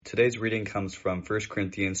Today's reading comes from 1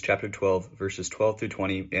 Corinthians chapter 12, verses 12 through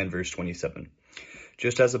 20 and verse 27.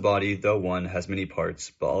 Just as a body, though one, has many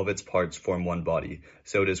parts, but all of its parts form one body,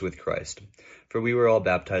 so it is with Christ. For we were all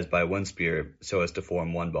baptized by one Spirit, so as to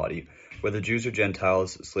form one body, whether Jews or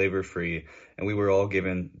Gentiles, slave or free, and we were all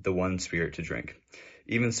given the one Spirit to drink.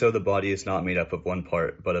 Even so, the body is not made up of one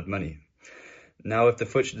part, but of many. Now if the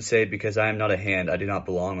foot should say, because I am not a hand, I do not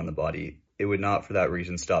belong on the body, it would not for that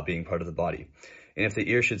reason stop being part of the body. And if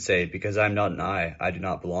the ear should say, because I am not an eye, I do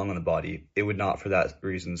not belong on the body, it would not for that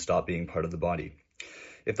reason stop being part of the body.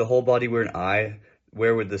 If the whole body were an eye,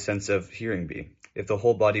 where would the sense of hearing be? If the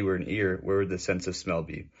whole body were an ear, where would the sense of smell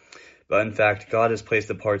be? But in fact, God has placed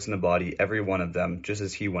the parts in the body, every one of them, just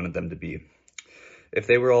as he wanted them to be. If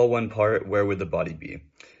they were all one part, where would the body be?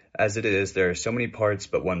 As it is, there are so many parts,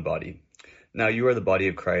 but one body. Now you are the body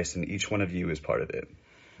of Christ, and each one of you is part of it.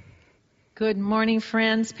 Good morning,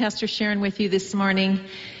 friends. Pastor Sharon with you this morning.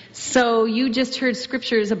 So you just heard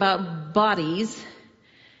scriptures about bodies.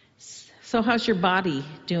 So how's your body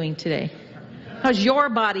doing today? How's your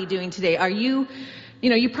body doing today? Are you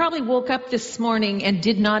probably woke up this morning and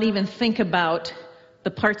did not even think about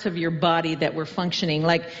the parts of your body that were functioning.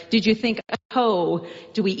 Like, did you think, oh,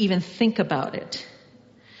 do we even think about it?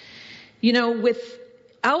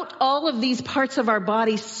 Without all of these parts of our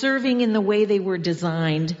body serving in the way they were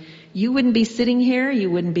designed, you wouldn't be sitting here, you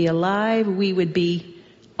wouldn't be alive, we would be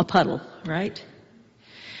a puddle, right?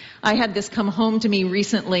 I had this come home to me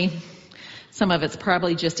recently. Some of it's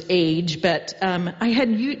probably just age, but I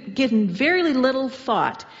had given very little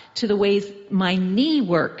thought to the ways my knee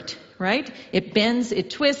worked, right? It bends,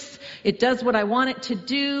 it twists, it does what I want it to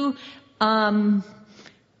do, until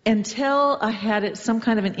I had some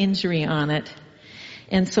kind of an injury on it.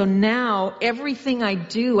 And so now everything I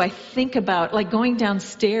do, I think about, like going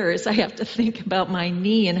downstairs, I have to think about my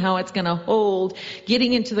knee and how it's going to hold.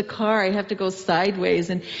 Getting into the car, I have to go sideways.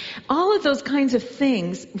 And all of those kinds of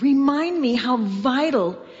things remind me how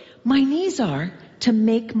vital my knees are to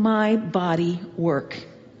make my body work.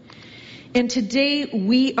 And today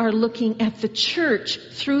we are looking at the church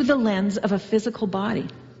through the lens of a physical body.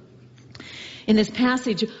 In this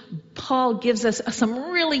passage, Paul gives us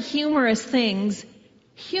some really humorous things.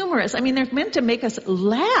 Humorous. I mean, they're meant to make us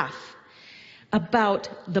laugh about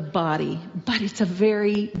the body, but it's a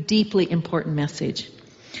very deeply important message.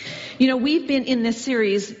 We've been in this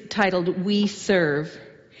series titled We Serve,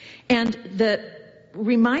 and the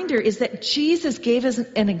reminder is that Jesus gave us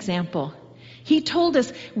an example. He told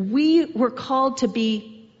us we were called to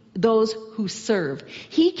be those who serve.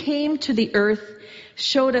 He came to the earth,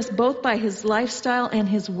 showed us both by his lifestyle and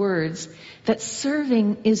his words that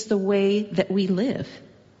serving is the way that we live.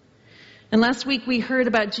 And last week we heard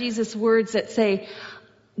about Jesus' words that say,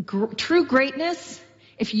 true greatness,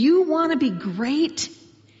 if you want to be great,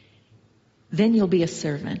 then you'll be a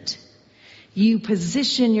servant. You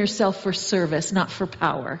position yourself for service, not for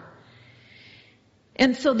power.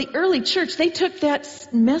 And so the early church, they took that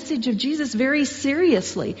message of Jesus very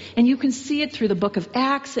seriously. And you can see it through the book of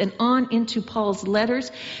Acts and on into Paul's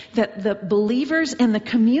letters, that the believers and the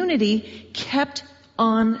community kept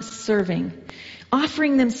on serving,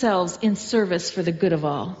 offering themselves in service for the good of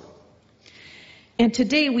all. And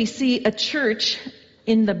today we see a church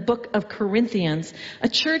in the book of Corinthians, a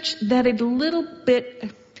church that had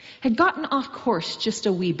gotten off course just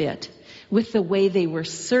a wee bit with the way they were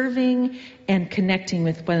serving and connecting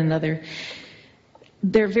with one another.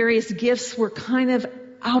 Their various gifts were kind of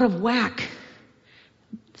out of whack.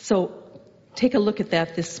 So take a look at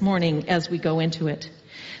that this morning as we go into it.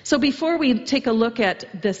 So before we take a look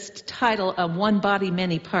at this title of One Body,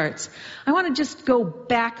 Many Parts, I want to just go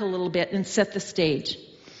back a little bit and set the stage.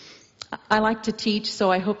 I like to teach,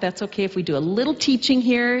 so I hope that's okay if we do a little teaching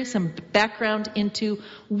here, some background into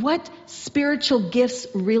what spiritual gifts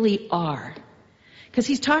really are. Because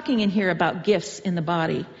he's talking in here about gifts in the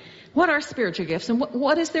body. What are spiritual gifts and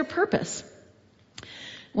what is their purpose?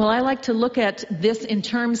 Well, I like to look at this in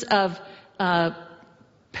terms of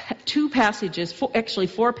four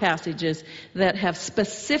passages that have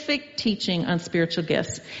specific teaching on spiritual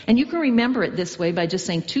gifts. And you can remember it this way by just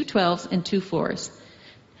saying 2 12s and 2 4s.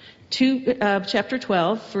 Chapter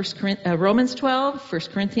 12, Romans 12, 1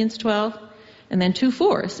 Corinthians 12, and then 2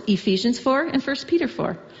 4s, Ephesians 4 and 1 Peter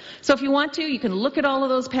 4. So if you want to, you can look at all of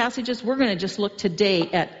those passages. We're going to just look today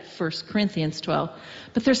at 1 Corinthians 12.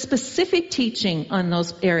 But there's specific teaching on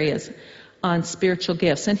those areas on spiritual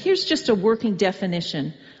gifts. And here's just a working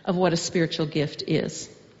definition of what a spiritual gift is.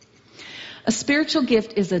 A spiritual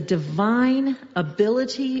gift is a divine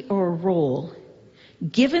ability or role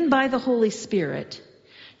given by the Holy Spirit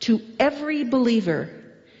to every believer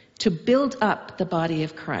to build up the body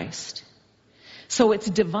of Christ. So it's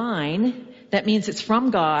divine. That means it's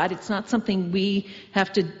from God. It's not something we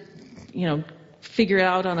have to, figure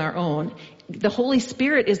out on our own. The Holy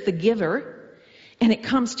Spirit is the giver, and it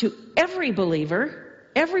comes to every believer,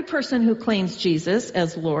 every person who claims Jesus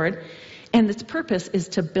as Lord, and its purpose is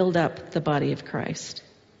to build up the body of Christ.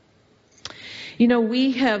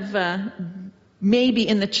 We have maybe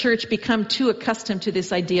in the church become too accustomed to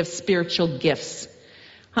this idea of spiritual gifts.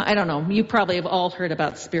 I don't know. You probably have all heard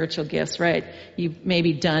about spiritual gifts, right? You've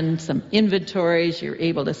maybe done some inventories. You're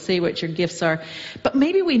able to say what your gifts are. But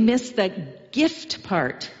maybe we miss the gift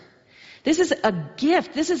part. This is a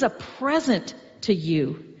gift. This is a present to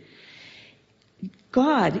you.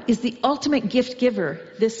 God is the ultimate gift giver.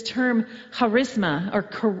 This term charisma or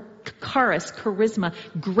charisma,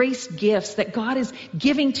 grace gifts that God is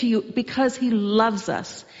giving to you because He loves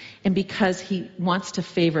us and because He wants to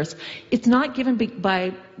favor us. It's not given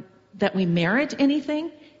by that we merit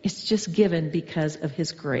anything. It's just given because of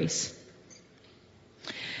His grace.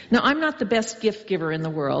 Now, I'm not the best gift giver in the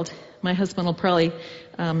world. My husband will probably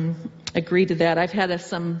agree to that. I've had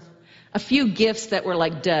a few gifts that were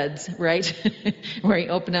like duds, right? Where he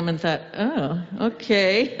opened them and thought, oh,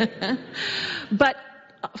 okay. But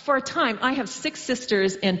for a time, I have 6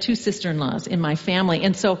 sisters and 2 sister-in-laws in my family.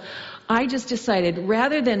 And so I just decided,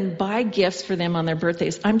 rather than buy gifts for them on their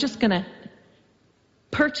birthdays, I'm just going to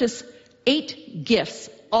purchase 8 gifts,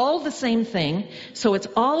 all the same thing. So it's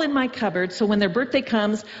all in my cupboard. So when their birthday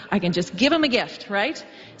comes, I can just give them a gift, right?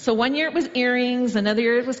 So one year it was earrings, another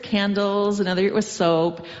year it was candles, another year it was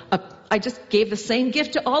soap. I just gave the same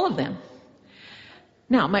gift to all of them.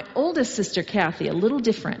 Now, my oldest sister, Kathy, a little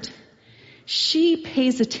different. She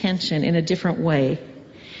pays attention in a different way.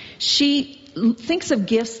 She thinks of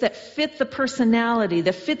gifts that fit the personality,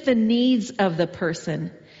 that fit the needs of the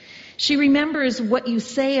person. She remembers what you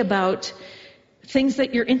say about things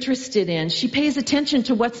that you're interested in. She pays attention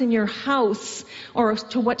to what's in your house or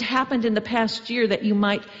to what happened in the past year that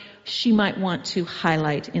she might want to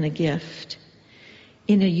highlight in a gift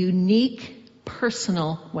in a unique,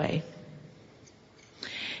 personal way.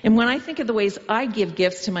 And when I think of the ways I give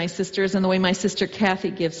gifts to my sisters and the way my sister Kathy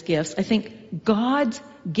gives gifts, I think God's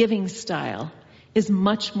giving style is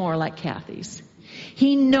much more like Kathy's.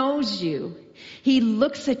 He knows you. He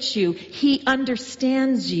looks at you. He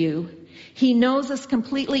understands you. He knows us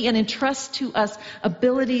completely and entrusts to us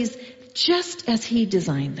abilities just as He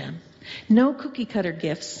designed them. No cookie cutter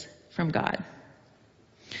gifts from God.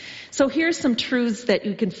 So here's some truths that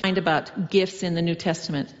you can find about gifts in the New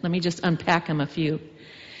Testament. Let me just unpack them a few,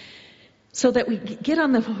 so that we get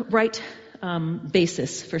on the right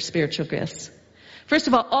basis for spiritual gifts. First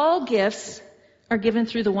of all gifts are given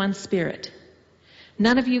through the one Spirit.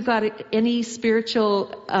 None of you got any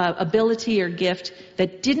spiritual ability or gift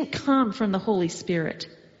that didn't come from the Holy Spirit.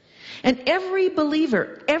 And every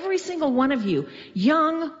believer, every single one of you,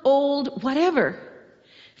 young, old, whatever,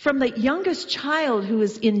 from the youngest child who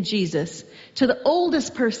is in Jesus to the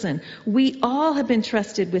oldest person, we all have been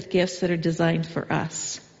trusted with gifts that are designed for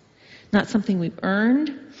us. Not something we've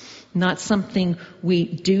earned, not something we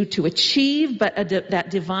do to achieve, but that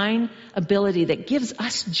divine ability that gives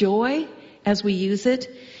us joy as we use it,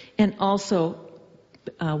 and also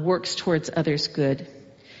works towards others' good.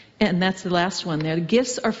 And that's the last one there. The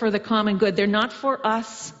gifts are for the common good. They're not for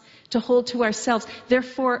us to hold to ourselves. They're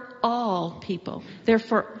for all people. They're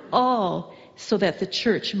for all, so that the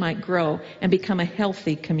church might grow and become a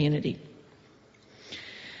healthy community.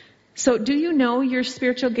 So, do you know your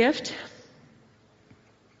spiritual gift?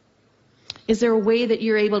 Is there a way that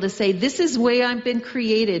you're able to say, this is the way I've been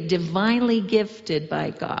created, divinely gifted by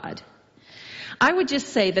God? I would just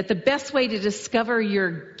say that the best way to discover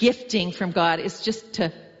your gifting from God is just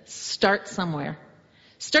to start somewhere.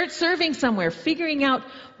 Start serving somewhere, figuring out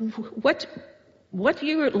what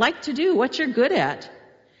you like to do, what you're good at.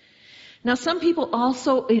 Now, some people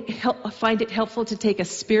also find it helpful to take a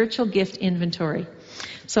spiritual gift inventory.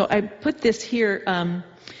 So I put this here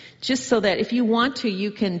just so that if you want to, you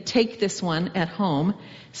can take this one at home,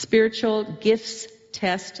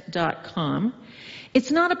 spiritualgiftstest.com. It's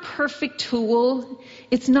not a perfect tool.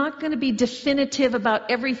 It's not going to be definitive about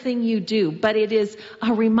everything you do, but it is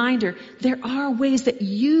a reminder. There are ways that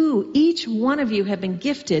each one of you, have been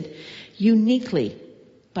gifted uniquely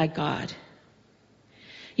by God.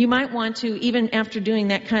 You might want to, even after doing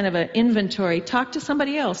that kind of an inventory, talk to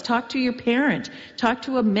somebody else, talk to your parent, talk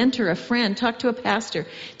to a mentor, a friend, talk to a pastor,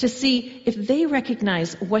 to see if they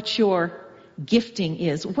recognize what your gifting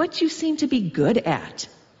is, what you seem to be good at.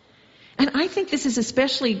 And I think this is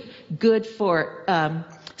especially good for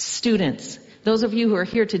students, those of you who are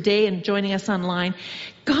here today and joining us online,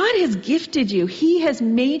 God has gifted you. He has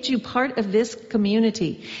made you part of this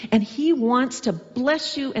community, and He wants to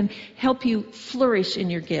bless you and help you flourish in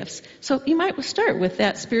your gifts. So you might start with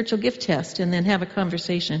that spiritual gift test and then have a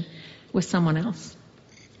conversation with someone else.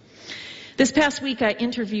 This past week I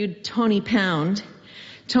interviewed Tony Pound.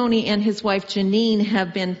 Tony and his wife Janine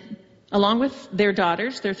have been, along with their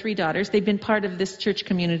daughters, their 3 daughters, they've been part of this church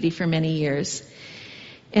community for many years.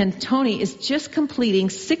 And Tony is just completing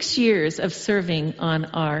 6 years of serving on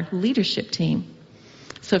our leadership team.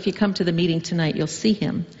 So if you come to the meeting tonight, you'll see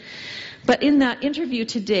him. But in that interview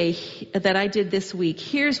today that I did this week,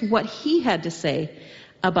 here's what he had to say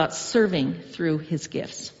about serving through his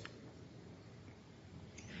gifts.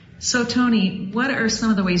 So Tony, what are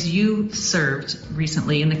some of the ways you served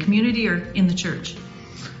recently in the community or in the church?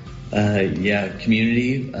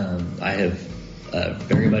 Community. I have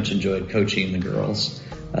very much enjoyed coaching the girls,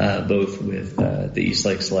 both with the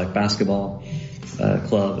Eastlake Select Basketball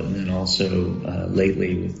Club and then also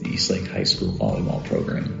lately with the Eastlake High School Volleyball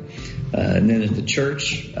Program. And then at the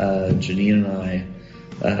church, Janine and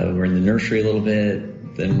I were in the nursery a little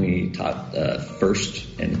bit. Then we taught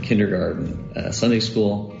first and kindergarten Sunday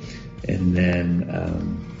school. And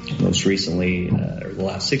then most recently, or the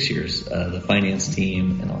last 6 years, the finance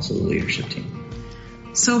team and also the leadership team.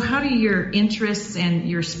 So how do your interests and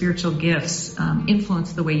your spiritual gifts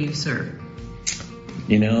influence the way you serve?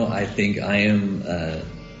 I think I am,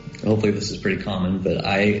 hopefully this is pretty common, but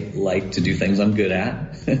I like to do things I'm good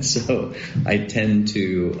at. So I tend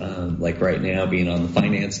to, like right now, being on the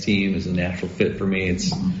finance team is a natural fit for me.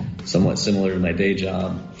 It's somewhat similar to my day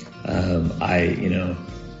job.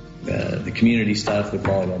 The community stuff with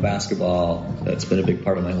volleyball, basketball, that's been a big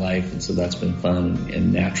part of my life, and so that's been fun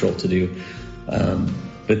and natural to do.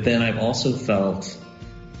 But then I've also felt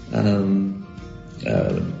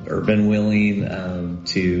or been willing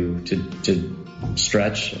to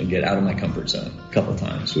stretch and get out of my comfort zone a couple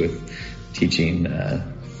times with teaching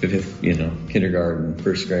kindergarten,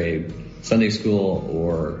 first grade, Sunday school,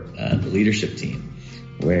 or the leadership team,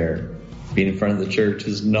 where being in front of the church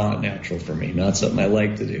is not natural for me, not something I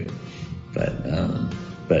like to do.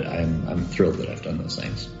 But I'm thrilled that I've done those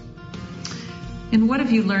things. And what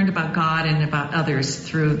have you learned about God and about others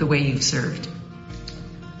through the way you've served?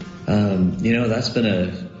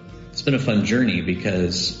 It's been a fun journey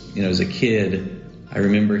because, as a kid, I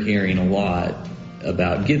remember hearing a lot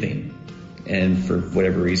about giving. And for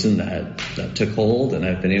whatever reason, that took hold, and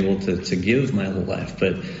I've been able to give my whole life.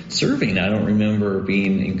 But serving, I don't remember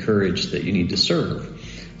being encouraged that you need to serve.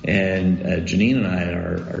 And Janine and I, at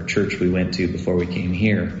our church we went to before we came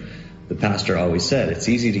here, the pastor always said, it's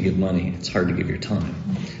easy to give money, it's hard to give your time.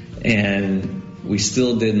 And we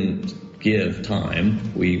still didn't give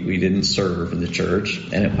time. We didn't serve in the church.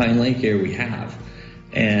 And at Pine Lake here we have.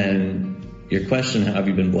 And your question, how have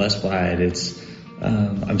you been blessed by it?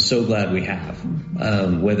 I'm so glad we have.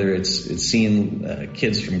 Whether it's seeing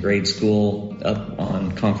kids from grade school up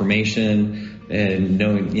on confirmation and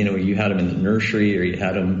knowing, you had them in the nursery or you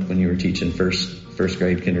had them when you were teaching first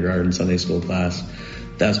grade, kindergarten, Sunday school class.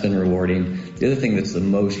 That's been rewarding. The other thing that's the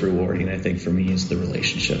most rewarding, I think, for me is the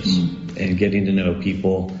relationships and getting to know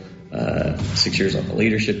people. 6 years on the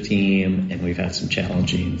leadership team, and we've had some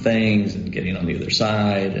challenging things and getting on the other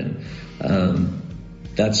side, and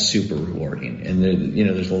that's super rewarding. And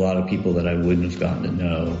there's a lot of people that I wouldn't have gotten to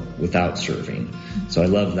know without serving. So I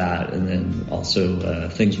love that. And then also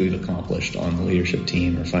things we've accomplished on the leadership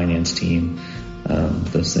team or finance team,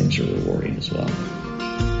 those things are rewarding as well.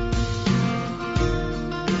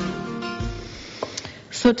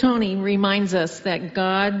 So Tony reminds us that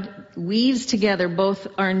God weaves together both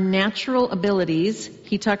our natural abilities.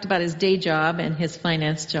 He talked about his day job and his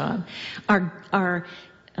finance job. Our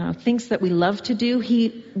things that we love to do,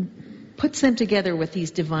 he puts them together with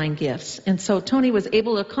these divine gifts. And so Tony was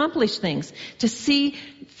able to accomplish things, to see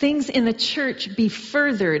things in the church be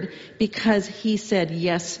furthered because he said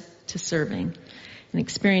yes to serving and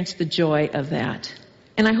experienced the joy of that.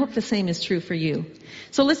 And I hope the same is true for you.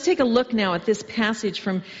 So let's take a look now at this passage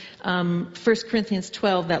from 1 Corinthians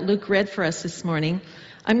 12 that Luke read for us this morning.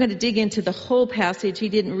 I'm going to dig into the whole passage. He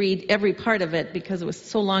didn't read every part of it because it was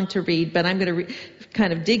so long to read, but I'm going to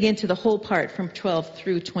kind of dig into the whole part from 12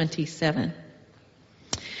 through 27.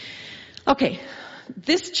 Okay,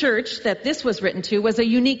 this church that this was written to was a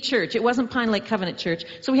unique church. It wasn't Pine Lake Covenant Church,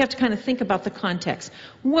 so we have to kind of think about the context.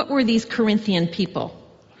 What were these Corinthian people?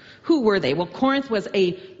 Who were they? Well, Corinth was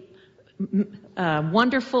a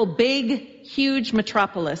wonderful, big, huge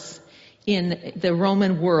metropolis in the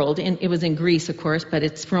Roman world. It was in Greece, of course, but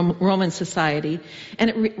it's from Roman society.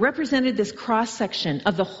 And it represented this cross-section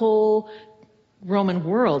of the whole Roman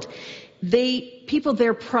world, people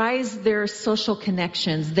there prized their social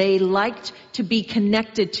connections. They liked to be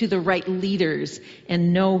connected to the right leaders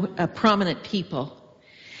and know prominent people.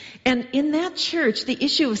 And in that church, the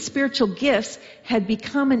issue of spiritual gifts had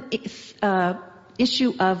become an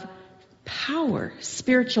issue of power,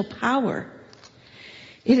 spiritual power.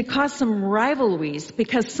 It had caused some rivalries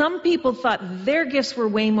because some people thought their gifts were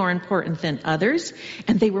way more important than others,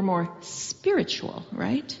 and they were more spiritual,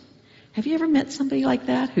 right? Have you ever met somebody like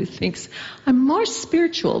that who thinks, I'm more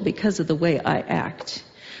spiritual because of the way I act?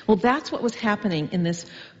 Well, that's what was happening in this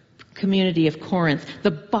community of Corinth.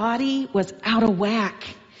 The body was out of whack.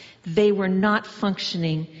 They were not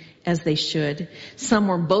functioning as they should. Some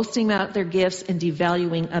were boasting about their gifts and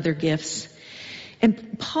devaluing other gifts.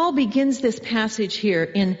 And Paul begins this passage here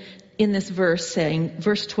in this verse saying,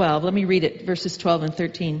 verse 12, let me read it, verses 12 and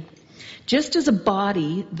 13. Just as a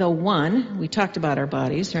body, though one, we talked about our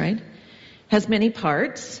bodies, right, has many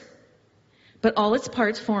parts, but all its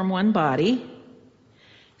parts form one body,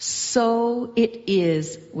 so it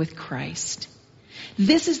is with Christ.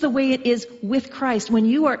 This is the way it is with Christ. When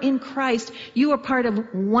you are in Christ, you are part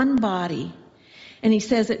of one body. And he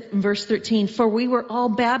says it in verse 13, for we were all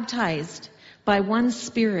baptized by one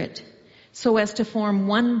Spirit, so as to form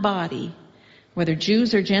one body, whether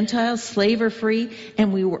Jews or Gentiles, slave or free,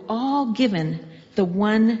 and we were all given the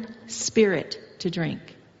one Spirit to drink.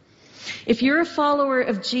 If you're a follower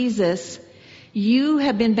of Jesus, you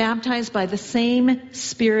have been baptized by the same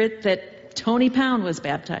Spirit that Tony Pound was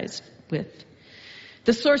baptized with.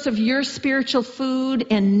 The source of your spiritual food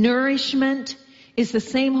and nourishment is the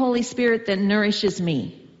same Holy Spirit that nourishes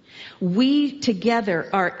me. We together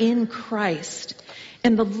are in Christ.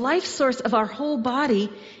 And the life source of our whole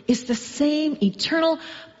body is the same eternal,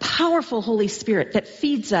 powerful Holy Spirit that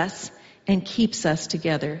feeds us and keeps us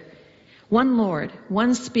together. One Lord,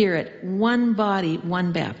 one Spirit, one body,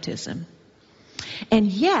 one baptism. And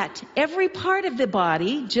yet, every part of the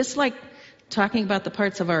body, just like talking about the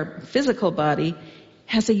parts of our physical body,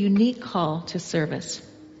 has a unique call to service.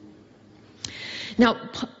 Now,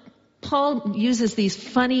 Paul uses these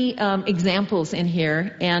funny examples in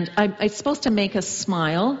here, and it's supposed to make us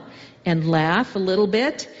smile and laugh a little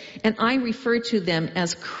bit, and I refer to them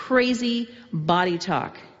as crazy body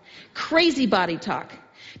talk. Crazy body talk.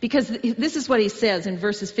 Because this is what he says in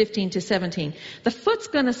verses 15 to 17. The foot's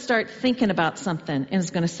going to start thinking about something and is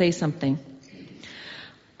going to say something.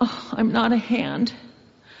 Oh, I'm not a hand.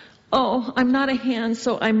 Oh, I'm not a hand,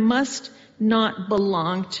 so I must not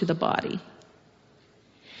belong to the body.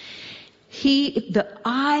 The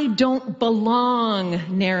I don't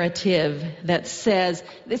belong narrative that says,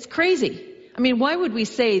 it's crazy. I mean, why would we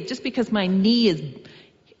say just because my knee is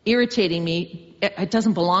irritating me, it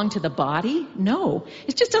doesn't belong to the body? No,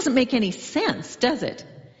 it just doesn't make any sense, does it?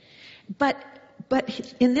 But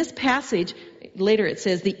in this passage, later it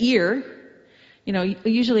says the ear,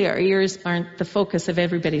 usually our ears aren't the focus of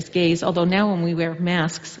everybody's gaze, although now when we wear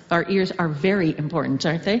masks, our ears are very important,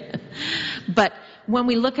 aren't they? But when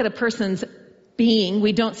we look at a person's being,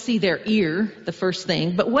 we don't see their ear, the first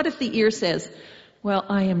thing. But what if the ear says, well,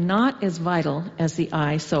 I am not as vital as the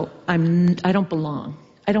eye, so I don't belong.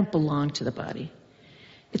 I don't belong to the body.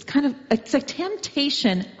 It's a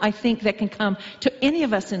temptation, I think, that can come to any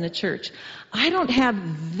of us in the church. I don't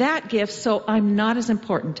have that gift, so I'm not as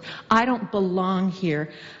important. I don't belong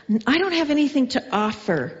here. I don't have anything to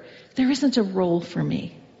offer. There isn't a role for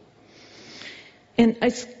me. And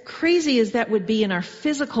as crazy as that would be in our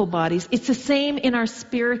physical bodies, it's the same in our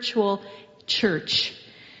spiritual church.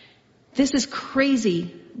 This is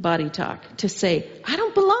crazy body talk to say, I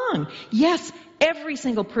don't belong. Yes, every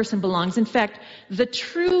single person belongs. In fact, the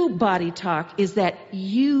true body talk is that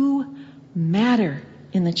you matter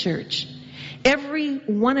in the church. Every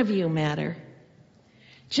one of you matter.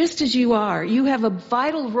 Just as you are. You have a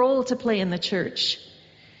vital role to play in the church.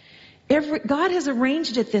 God has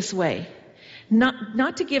arranged it this way.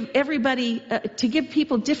 Not to give everybody, to give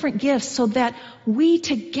people different gifts so that we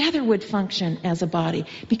together would function as a body.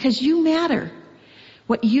 Because you matter.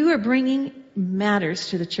 What you are bringing matters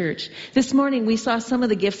to the church. This morning we saw some of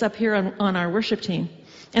the gifts up here on our worship team.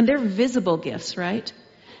 And they're visible gifts, right?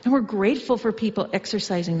 And we're grateful for people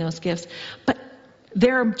exercising those gifts. But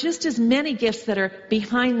there are just as many gifts that are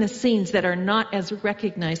behind the scenes that are not as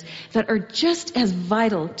recognized, that are just as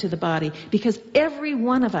vital to the body, because every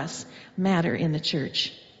one of us matter in the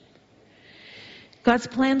church. God's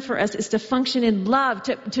plan for us is to function in love,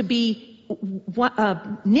 to be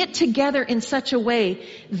knit together in such a way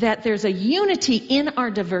that there's a unity in our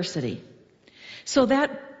diversity. So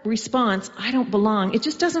that response, I don't belong, it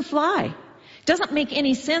just doesn't fly. It doesn't make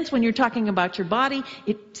any sense when you're talking about your body.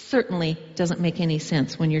 It certainly doesn't make any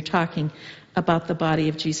sense when you're talking about the body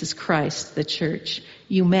of Jesus Christ, the church.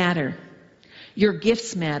 You matter. Your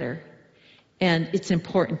gifts matter. And it's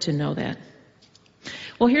important to know that.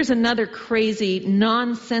 Well, here's another crazy,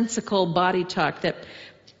 nonsensical body talk that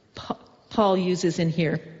Paul uses in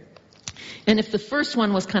here. And if the first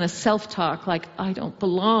one was kind of self-talk, like, I don't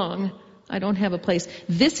belong, I don't have a place,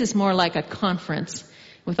 this is more like a conference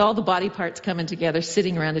with all the body parts coming together,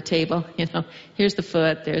 sitting around a table. Here's the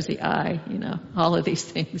foot, there's the eye, all of these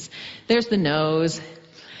things. There's the nose.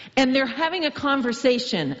 And they're having a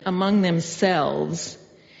conversation among themselves.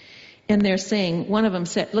 And they're saying, one of them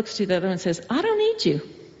looks to the other and says, I don't need you.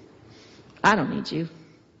 I don't need you.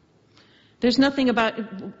 There's nothing about,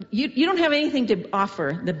 you don't have anything to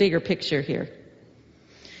offer the bigger picture here.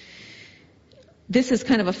 This is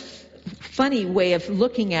kind of a funny way of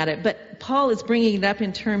looking at it, but Paul is bringing it up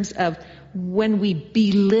in terms of when we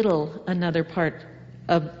belittle another part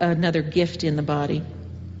of another gift in the body.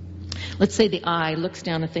 Let's say the eye looks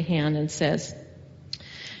down at the hand and says,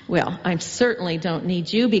 well, I certainly don't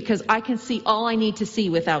need you because I can see all I need to see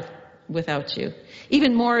without you.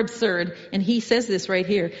 Even more absurd, and he says this right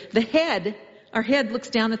here, our head looks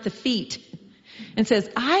down at the feet and says,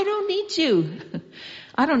 I don't need you.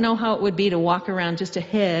 I don't know how it would be to walk around just a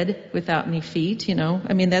head without any feet,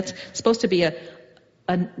 that's supposed to be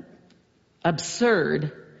an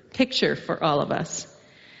absurd picture for all of us.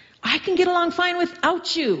 I can get along fine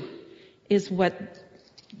without you, is what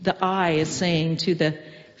the eye is saying to the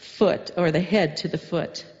foot, or the head to the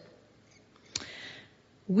foot.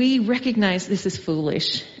 We recognize this is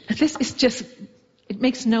foolish. This is just, it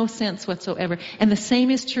makes no sense whatsoever. And the same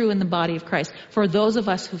is true in the body of Christ. For those of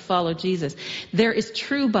us who follow Jesus, there is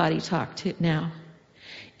true body talk now.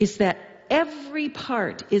 Is that every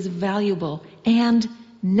part is valuable and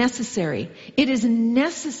necessary. It is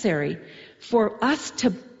necessary for us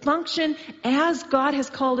to function as God has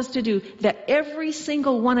called us to do, that every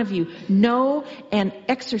single one of you know and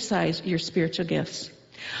exercise your spiritual gifts.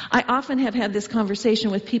 I often have had this conversation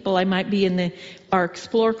with people. I might be in our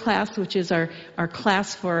Explore class, which is our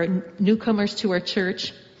class for newcomers to our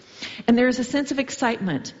church. And there is a sense of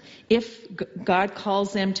excitement if God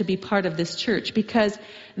calls them to be part of this church, because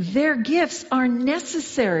their gifts are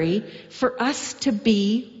necessary for us to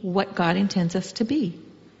be what God intends us to be.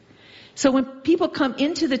 So when people come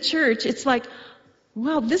into the church, it's like,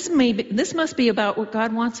 well, this must be about what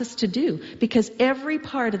God wants us to do, because every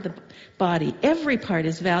part of the body, every part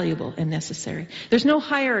is valuable and necessary. There's no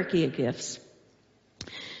hierarchy of gifts.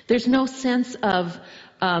 There's no sense of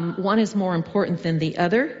one is more important than the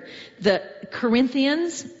other. The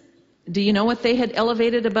Corinthians, do you know what they had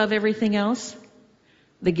elevated above everything else?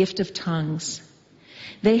 The gift of tongues.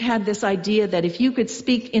 They had this idea that if you could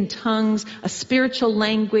speak in tongues, a spiritual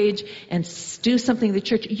language, and do something in the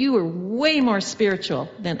church, you were way more spiritual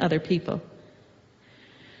than other people.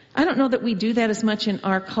 I don't know that we do that as much in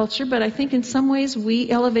our culture, but I think in some ways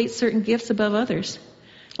we elevate certain gifts above others.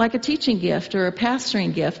 Like a teaching gift or a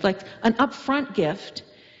pastoring gift, like an upfront gift.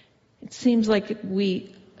 It seems like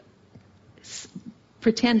we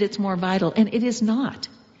pretend it's more vital, and it is not.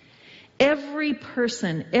 Every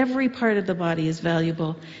person, every part of the body is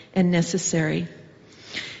valuable and necessary.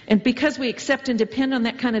 And because we accept and depend on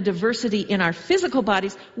that kind of diversity in our physical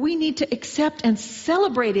bodies, we need to accept and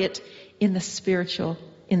celebrate it in the spiritual,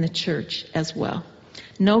 in the church as well.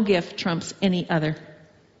 No gift trumps any other.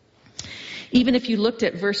 Even if you looked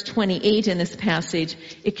at verse 28 in this passage,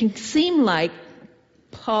 it can seem like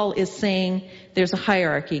Paul is saying there's a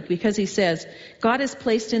hierarchy, because he says, God has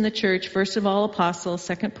placed in the church, first of all, apostles,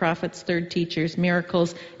 second prophets, third teachers,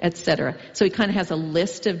 miracles, etc. So he kind of has a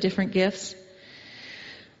list of different gifts.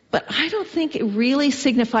 But I don't think it really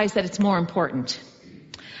signifies that it's more important.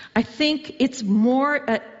 I think it's more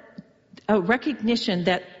a recognition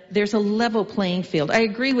that there's a level playing field. I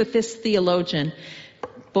agree with this theologian,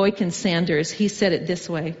 Boykin Sanders. He said it this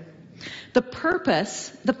way. The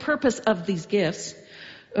purpose of these gifts,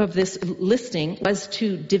 of this listing, was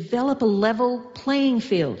to develop a level playing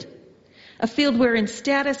field. A field wherein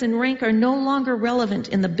status and rank are no longer relevant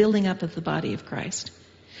in the building up of the body of Christ.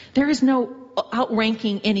 There is no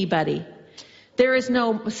outranking anybody. There is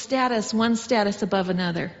no status, one status above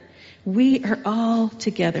another. We are all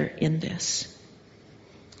together in this.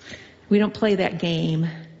 We don't play that game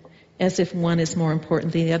as if one is more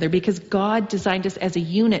important than the other, because God designed us as a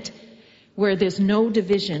unit where there's no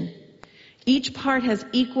division. Each part has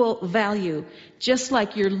equal value, just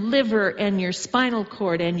like your liver and your spinal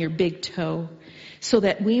cord and your big toe, so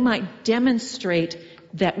that we might demonstrate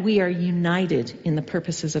that we are united in the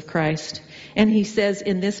purposes of Christ. And he says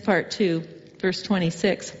in this part too, verse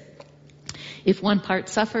 26. If one part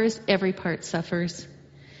suffers, every part suffers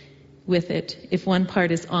with it. If one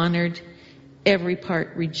part is honored, every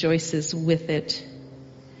part rejoices with it.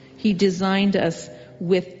 He designed us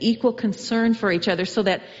with equal concern for each other so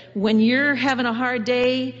that when you're having a hard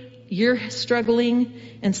day, you're struggling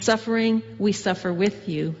and suffering, we suffer with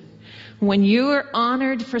you. When you're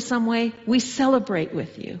honored for some way, we celebrate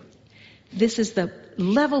with you. This is the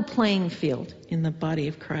level playing field in the body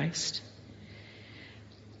of Christ.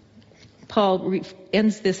 Paul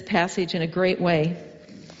ends this passage in a great way.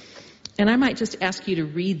 And I might just ask you to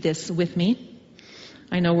read this with me.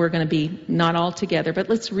 I know we're going to be not all together, but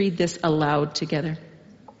let's read this aloud together.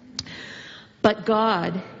 But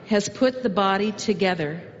God has put the body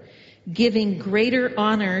together, giving greater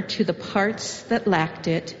honor to the parts that lacked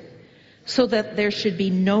it, so that there should be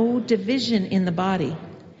no division in the body,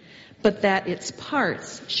 but that its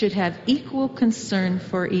parts should have equal concern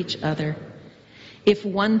for each other. If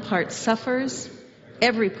one part suffers,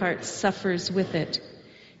 every part suffers with it.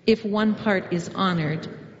 If one part is honored,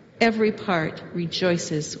 every part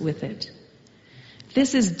rejoices with it.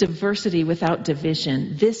 This is diversity without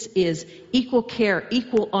division. This is equal care,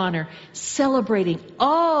 equal honor, celebrating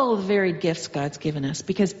all the varied gifts God's given us,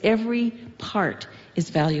 because every part is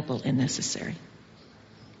valuable and necessary.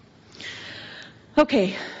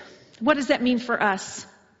 Okay, what does that mean for us?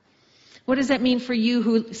 What does that mean for you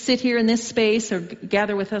who sit here in this space or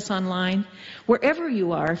gather with us online? Wherever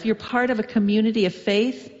you are, if you're part of a community of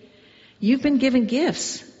faith, you've been given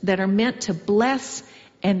gifts that are meant to bless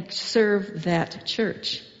and serve that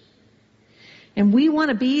church. And we want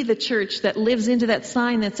to be the church that lives into that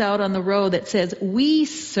sign that's out on the road that says, we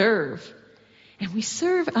serve. And we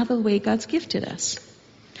serve out of the way God's gifted us.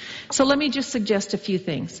 So let me just suggest a few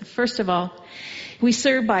things. First of all, we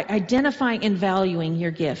serve by identifying and valuing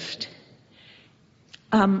your gift.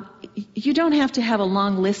 You don't have to have a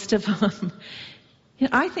long list of them.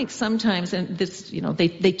 I think sometimes, and this,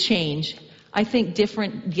 they change. I think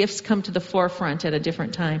different gifts come to the forefront at a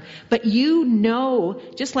different time. But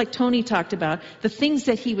just like Tony talked about, the things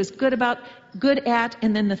that he was good at,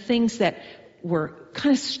 and then the things that were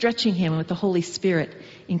kind of stretching him with the Holy Spirit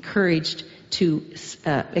encouraged to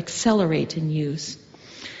accelerate and use.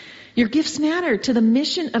 Your gifts matter to the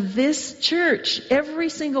mission of this church, every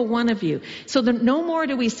single one of you. So no more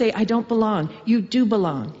do we say, I don't belong. You do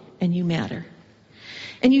belong, and you matter.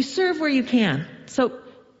 And you serve where you can. So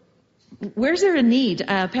where's there a need?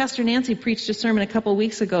 Pastor Nancy preached a sermon a couple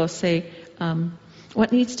weeks ago,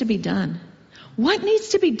 what needs to be done? What needs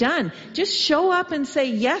to be done? Just show up and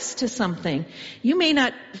say yes to something. You may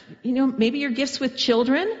not, maybe your gifts with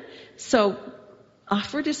children, so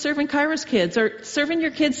offer to serve in Kairos Kids or serve in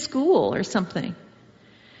your kids' school or something.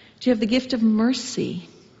 Do you have the gift of mercy?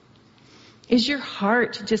 Does your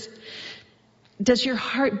heart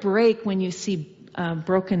break when you see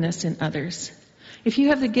brokenness in others? If you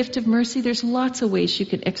have the gift of mercy, there's lots of ways you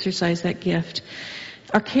can exercise that gift.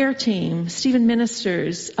 Our care team, Stephen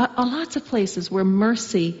Ministers, lots of places where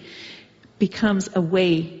mercy becomes a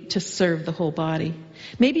way to serve the whole body.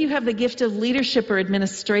 Maybe you have the gift of leadership or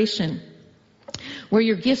administration, where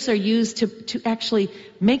your gifts are used to actually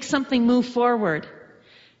make something move forward.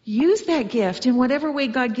 Use that gift in whatever way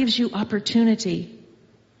God gives you opportunity.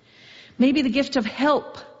 Maybe the gift of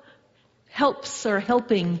helps or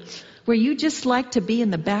helping, where you just like to be in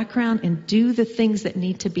the background and do the things that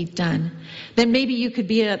need to be done. Then maybe you could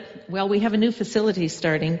be we have a new facility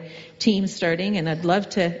team starting, and I'd love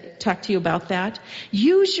to talk to you about that.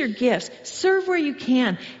 Use your gifts. Serve where you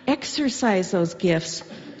can. Exercise those gifts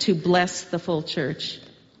to bless the full church.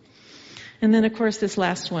 And then, of course, this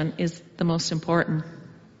last one is the most important.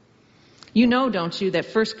 You know, don't you, that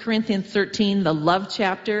 1 Corinthians 13, the love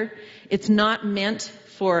chapter, it's not meant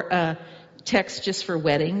for a text just for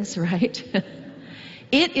weddings, right?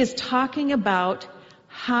 It is talking about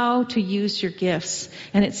how to use your gifts.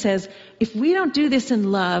 And it says, if we don't do this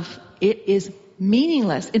in love, it is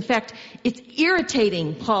meaningless. In fact, it's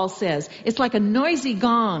irritating, Paul says. It's like a noisy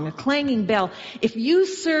gong, a clanging bell. If you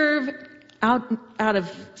serve out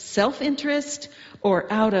of self-interest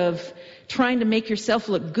or out of trying to make yourself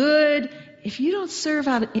look good, if you don't serve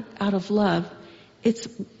out of love,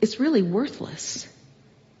 it's really worthless.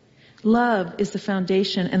 Love is the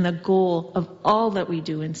foundation and the goal of all that we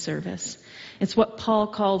do in service. It's what Paul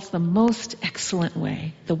calls the most excellent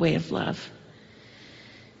way, the way of love.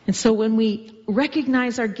 And so when we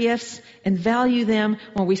recognize our gifts and value them,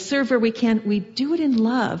 when we serve where we can, we do it in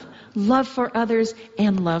love for others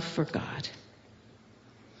and love for God.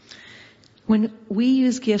 When we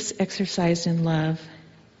use gifts exercised in love,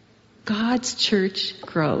 God's church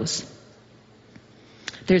grows.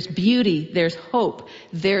 There's beauty, there's hope,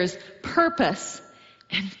 there's purpose.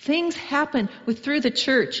 And things happen through the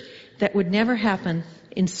church that would never happen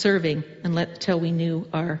in serving until we knew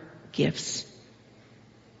our gifts.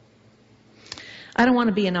 I don't want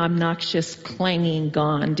to be an obnoxious clanging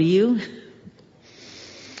gong, do you?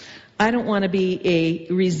 I don't want to be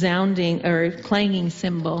a resounding or clanging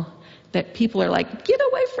cymbal that people are like, get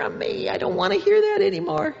away from me. I don't want to hear that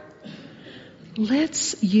anymore.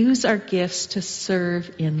 Let's use our gifts to serve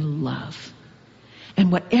in love. And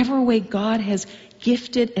whatever way God has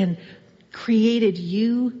gifted and created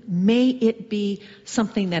you, may it be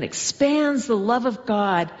something that expands the love of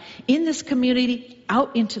God in this community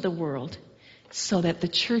out into the world so that the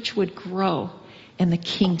church would grow and the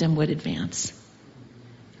kingdom would advance.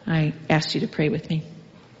 I ask you to pray with me.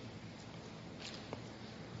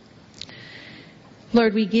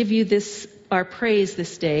 Lord, we give you our praise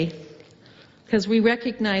this day because we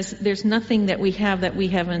recognize there's nothing that we have that we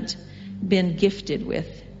haven't been gifted with.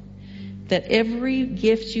 That every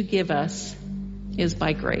gift you give us is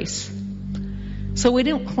by grace. So we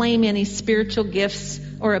don't claim any spiritual gifts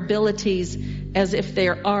or abilities as if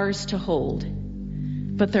they're ours to hold,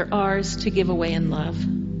 but they're ours to give away in love.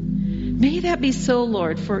 May that be so,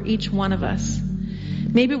 Lord, for each one of us.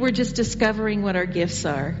 Maybe we're just discovering what our gifts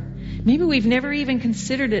are. Maybe we've never even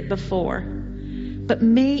considered it before. But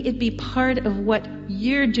may it be part of what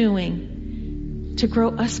you're doing to grow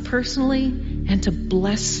us personally and to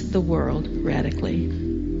bless the world radically.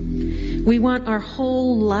 We want our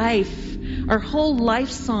whole life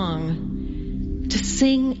song to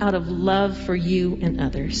sing out of love for you and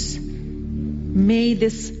others. May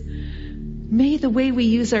the way we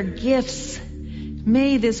use our gifts,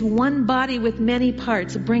 may this one body with many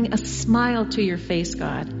parts bring a smile to your face,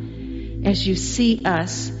 God, as you see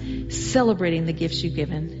us celebrating the gifts you've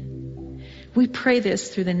given. We pray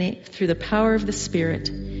this through the power of the Spirit.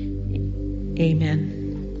 Amen.